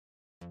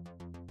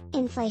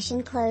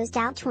inflation closed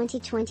out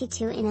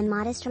 2022 in a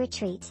modest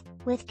retreat,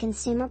 with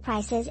consumer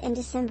prices in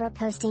December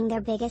posting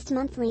their biggest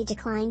monthly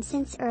decline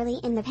since early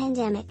in the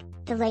pandemic,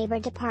 the Labor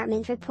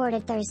Department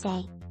reported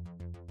Thursday.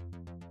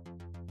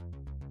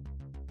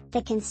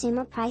 The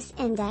Consumer Price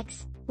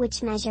Index,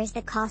 which measures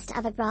the cost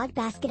of a broad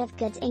basket of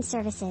goods and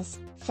services,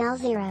 fell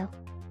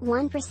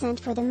 0.1%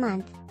 for the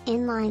month,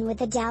 in line with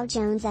the Dow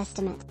Jones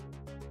estimate.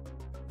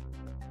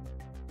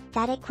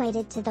 That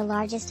equated to the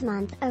largest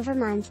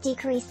month-over-month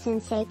decrease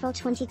since April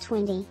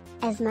 2020,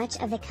 as much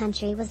of the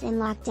country was in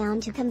lockdown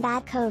to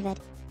combat COVID.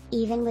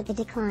 Even with the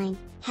decline,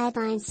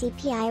 headline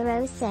CPI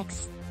rose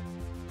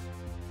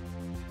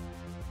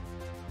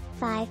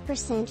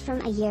 6.5%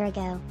 from a year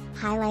ago,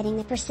 highlighting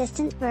the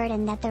persistent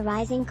burden that the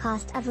rising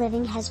cost of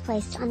living has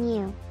placed on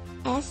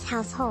U.S.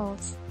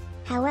 households.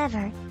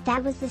 However,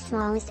 that was the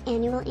smallest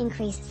annual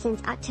increase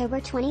since October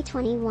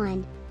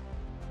 2021.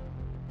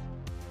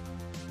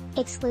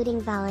 Excluding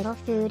volatile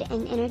food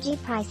and energy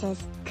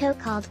prices,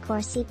 co-called core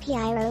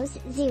CPI rose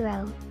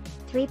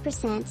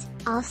 0.3%,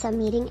 also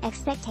meeting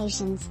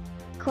expectations.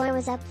 Core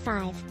was up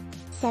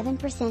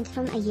 5.7%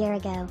 from a year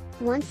ago,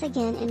 once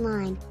again in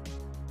line.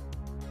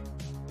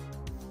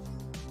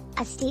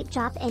 A steep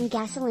drop in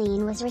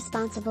gasoline was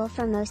responsible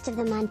for most of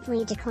the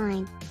monthly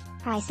decline.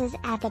 Prices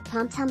at the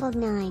pump tumbled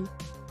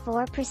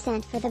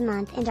 9.4% for the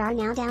month and are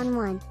now down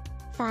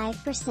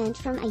 1.5%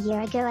 from a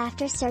year ago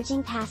after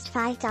surging past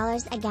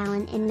 $5 a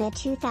gallon in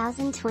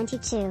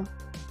mid-2022.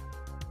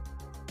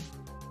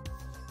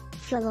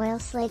 Fuel oil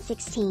slid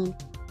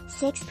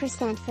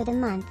 16.6% for the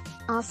month,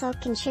 also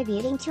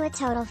contributing to a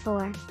total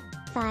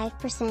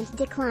 4.5%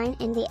 decline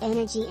in the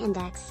energy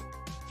index.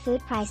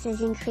 Food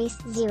prices increased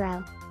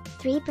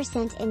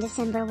 0.3% in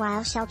December,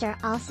 while shelter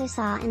also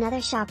saw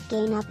another sharp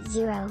gain, up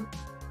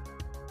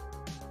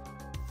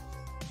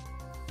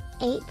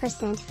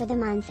 0.8% for the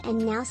month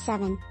and now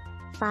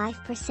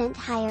 7.5%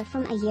 higher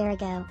from a year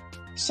ago.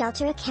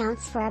 Shelter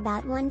accounts for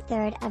about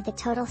 1/3 of the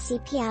total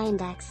CPI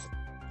index.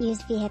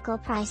 Used vehicle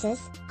prices,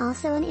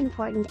 also an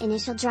important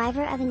initial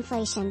driver of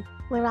inflation,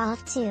 were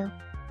off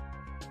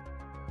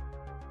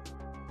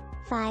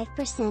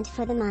 2.5%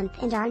 for the month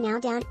and are now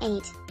down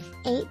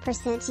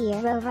 8%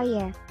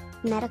 year-over-year.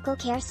 Medical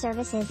care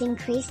services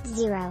increased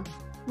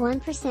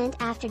 0.1%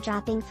 after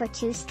dropping for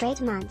 2 straight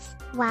months,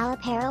 while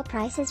apparel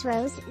prices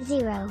rose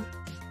 0.